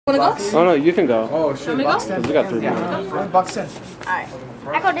Wanna go? Oh no, you can go. Oh shit, box 10. We got 3 Yeah, minutes. box 10. Alright.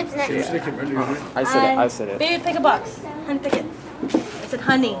 I go dip next. I said it. I said it. Baby, pick a box. Honey, pick it. I said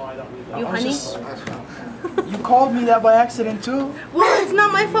honey. You honey? You called me that by accident too. Well, it's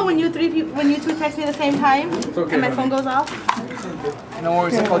not my fault when you two text me at the same time Okay, and my phone goes off. No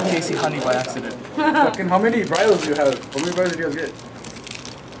worries, I called Casey honey by accident. Fucking, how many bridals do you have? How many bridals did you guys get?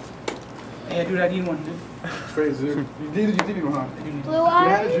 Hey, dude, I need one, dude. Crazy, dude. You did even, huh? Blue You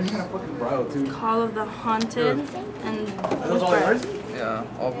had a eyes. dream kind of fucking bridal, too. Call of the Haunted and Are those all yours? Yeah,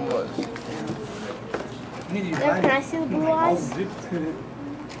 all blue eyes. I need you Can I see the blue eyes? Maybe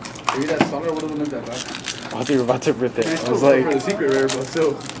that summer would have lived that back. I thought you were about to rip it. I was For the like, secret rare, but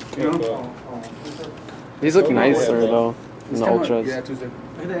still, you know? these look nicer though. In the Kinda- ultras. Yeah, Tuesday.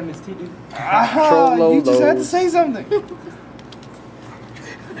 Look at that MST, dude. Trollo You just had to lows. say something.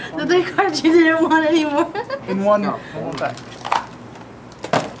 the 3 cards you didn't want anymore. In one pack.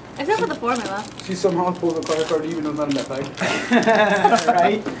 Except for the formula. She somehow pulled a card even though it's not in that bag.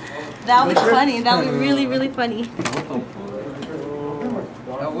 Right? That would be funny. That would be really, really funny. That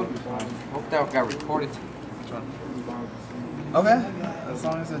would be fun. Hope that got recorded. Okay. As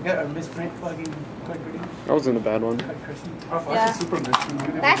long as it's got a misprint fucking card reading. That wasn't a bad one. Yeah. Super mission.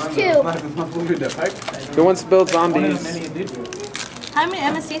 That's two. It's not supposed to be that pack. Who wants to build One of the zombies? many it did. How many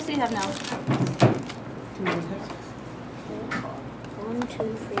MSCs do you have now? 1, 2,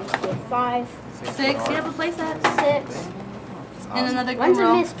 3, 4, 5, 6. You have a playset? 6. And another One's a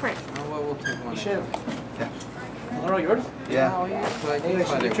row. misprint. Oh, well, we'll take one. Shit. Are all yours? Yeah. Oh, yeah. So I Hey, can she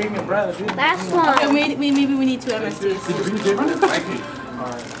find can it. treat me brother, dude. Last Okay, one. maybe we need 2 MSCs.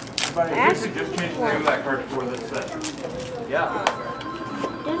 Last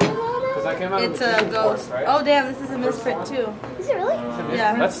It's a ghost. Oh damn, this is a misprint too. Is it really?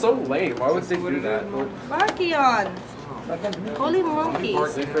 Yeah. That's so lame. Why would they do that? Markion. Holy monkeys.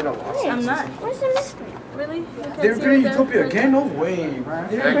 I'm not. Where's the misprint? Really? You They can't were see printing right there? Utopia again? No way, man.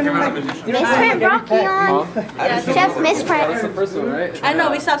 Misprint Brachyon. Yeah, Chef misprint. first one, right? I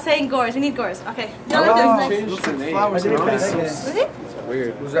know, we stopped saying gores. We need gores. Okay. Do you want to do this next? Changed the name. Flowers in Is it?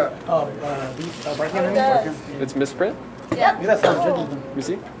 Weird. Who's that? Brachyon. It's misprint? Yeah. Look at that sound. Let me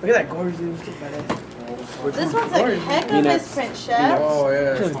see. Look at that gorgeous dude. This one's a heck of a misprint, chef. Oh,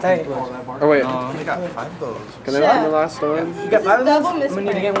 yeah. She was tight. Oh wait. They got 5 of those. Can I have the last one? You This got is 5 of those? double I'm gonna need to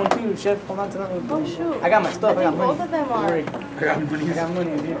misprint. get one too, chef. Hold on to that. Oh shoot. I got my stuff. I got Both money. of them Don't worry. are. I got money. I got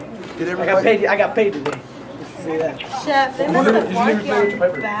money, dude. Did I everybody? got paid today. Let's say that. Chef, they must have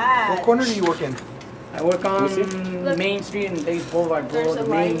Markion bad. What corner do you work in? I work on Main Street and Vegas Boulevard, bro. There's The a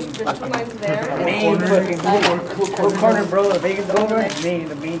main, line. There's 2 lines there. main fucking what corner, bro? The Vegas Boulevard,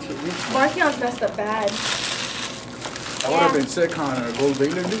 the main shit. Dude. Markion's messed up bad. That would have been sick on a gold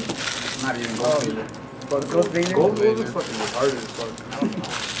Baylor, dude. Not even gold Baylor. But Ghost Baylor. Gold Baylor is fucking retarded as fuck.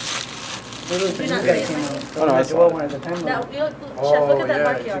 This not guy saying came out. Oh, no, I saw it. One at the time. Now, though. Chef, look at that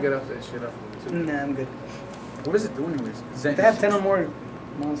yeah, you should Markion. get off that shit off of it, Nah, I'm good. too. What does it do anyways? Zen. They have 10 or more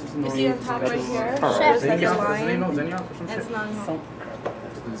monsters in the You see on top right here? Alright. There's like a Xenios? Is it no line. Xenios or some It's shit? not.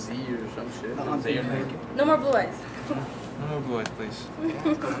 The Z or some shit. Z or Nike. No more blue eyes. No blue eyes, please.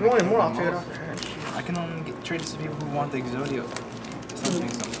 If you want more, I'll check it out. I can only get traded to people who want the Exodio.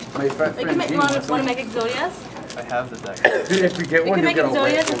 Something. My fat You friend can Gene want wants to some. make Exodias? I have the deck. Dude, if we get You one, can you'll make get a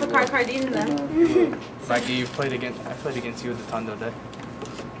Exodias white. with the card in them. Mikey, I played against you with the Tondo deck.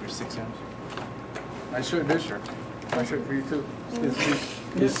 You're 6 games. I sure did, sure. I sure for you too.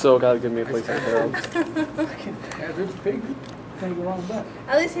 You still gotta give me a place like Harold. Yeah, dude, it's big. Can't go wrong with that.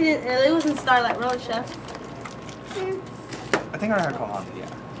 At least he didn't. It was in Starlight Road, Chef. I think I heard call Honda, yeah.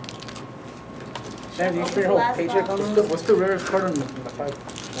 Chef, you spend your whole paycheck on them? What's the rarest card on the 5?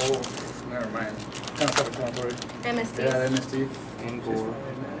 Oh, never mind. Kind of self-explanatory. Yeah, MSTs. MST. And Gore.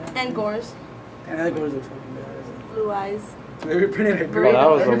 And Gores. And that goes look fucking bad. Blue eyes. They were printing like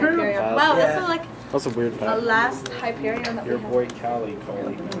Oh, that was a Hyperion. bad. Wow, Yeah. that's like That's a weird a pack. last Hyperion that we Your have. boy Callie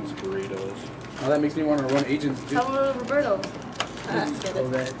calling wants burritos. Oh, that makes me want to run agents, dude. Some of Roberto's. Get So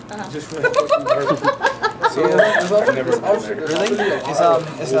it. that. Just for that fucking card. See, Really?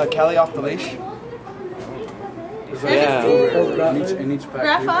 Is Callie off the leash? Yeah. In each pack.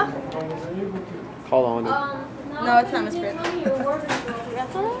 Grapha? Call on it. No, it's not misprint.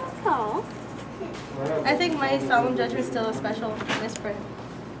 Oh. I think my solemn judgment is still a special misprint.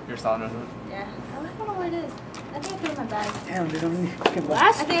 You're solid on Yeah. I don't know where it is. I think I put it in my bag. Damn, dude, I'm fucking I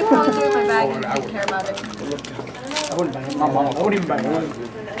Last think I probably threw it in my bag and didn't care about it. I wouldn't buy him. I wouldn't even buy one.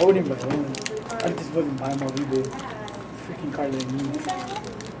 I wouldn't even buy one. I'd just fucking buy him on eBay. Freaking card that I need.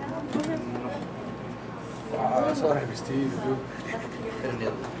 Wow, that's all I have is teeth, dude.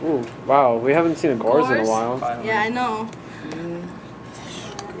 Ooh, wow, we haven't seen a Gores in a while. Yeah, I know.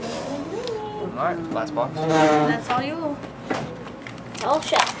 Alright, last box. That's all you. Oh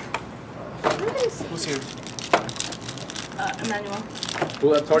shit. Who's here? Emmanuel.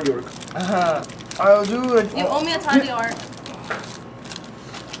 Well, that's hard work. Oh, dude. You owe me a Tandy art.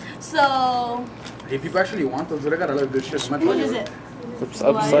 So, Hey, people actually want those. But I got a lot of good shit. what is it? It's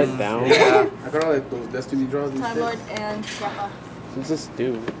upside down. Yeah. I got all like those Destiny draws and Time shit. Lord and Rappa. What's this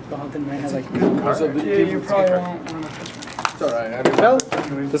do? The Haunted Man has like. Also, the Yeah, you probably won't want to. It's alright. I didn't know.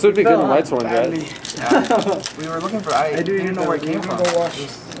 This would be good in White Sword, right? Yeah. We were looking for. I didn't know where it came from. Go wash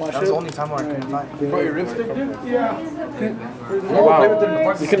That was the only time where I couldn't find. Bro, your ripstick, dude? Yeah.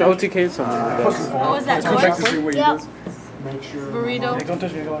 Wow. You can OTK something like that. What was that? Come back to Door? see what he Yep. does. Burrito? Hey, don't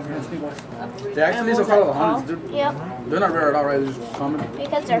touch me. Go on. Sneak off. They actually And are what part of was the that hunters, dude. Yep. They're not rare at all, right? They're just common.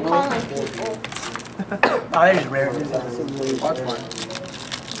 Because they're calling people. Oh, that is rare. Watch mine.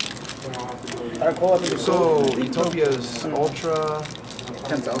 Alright, call up. So, Utopia's Ultra.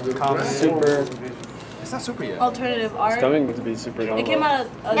 10,000. Common. Super. It's not super yet. Alternative art. It's coming to be super It came dumb. out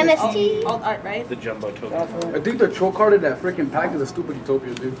of MST. alt art, right? The jumbo token. I think the troll card in that freaking pack is a stupid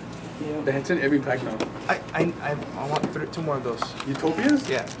Utopia, dude. They hit in every pack now. I want 2 more of those. Utopias?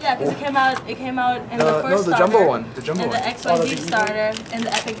 Yeah. Yeah, because it came out in the No, first the starter, jumbo one. The jumbo and the one. XYZ starter, and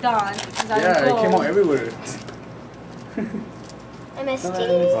the Epic Dawn. Yeah, it came out everywhere.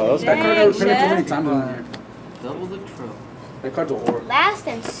 MST. Oh, That card Dang, was printed too many Chef. times in here. Double the trill. That card's a horror. Last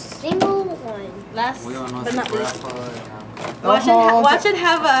and single one. Last We don't know but not least. Oh, Watch it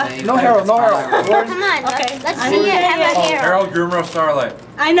have a. No Harold, no Harold. Come on. Okay. Let's I see don't it care have yet. a hero. Harold Grimro Starlight.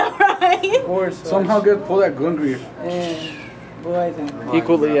 I know, right? Of course. Somehow good pull that Gungry. And boys and.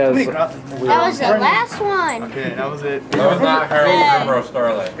 Equally as. That was the last one. Okay, that was it. That was not Harold Hey. Grimro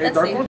Starlight. Hey, Let's Dark see. One?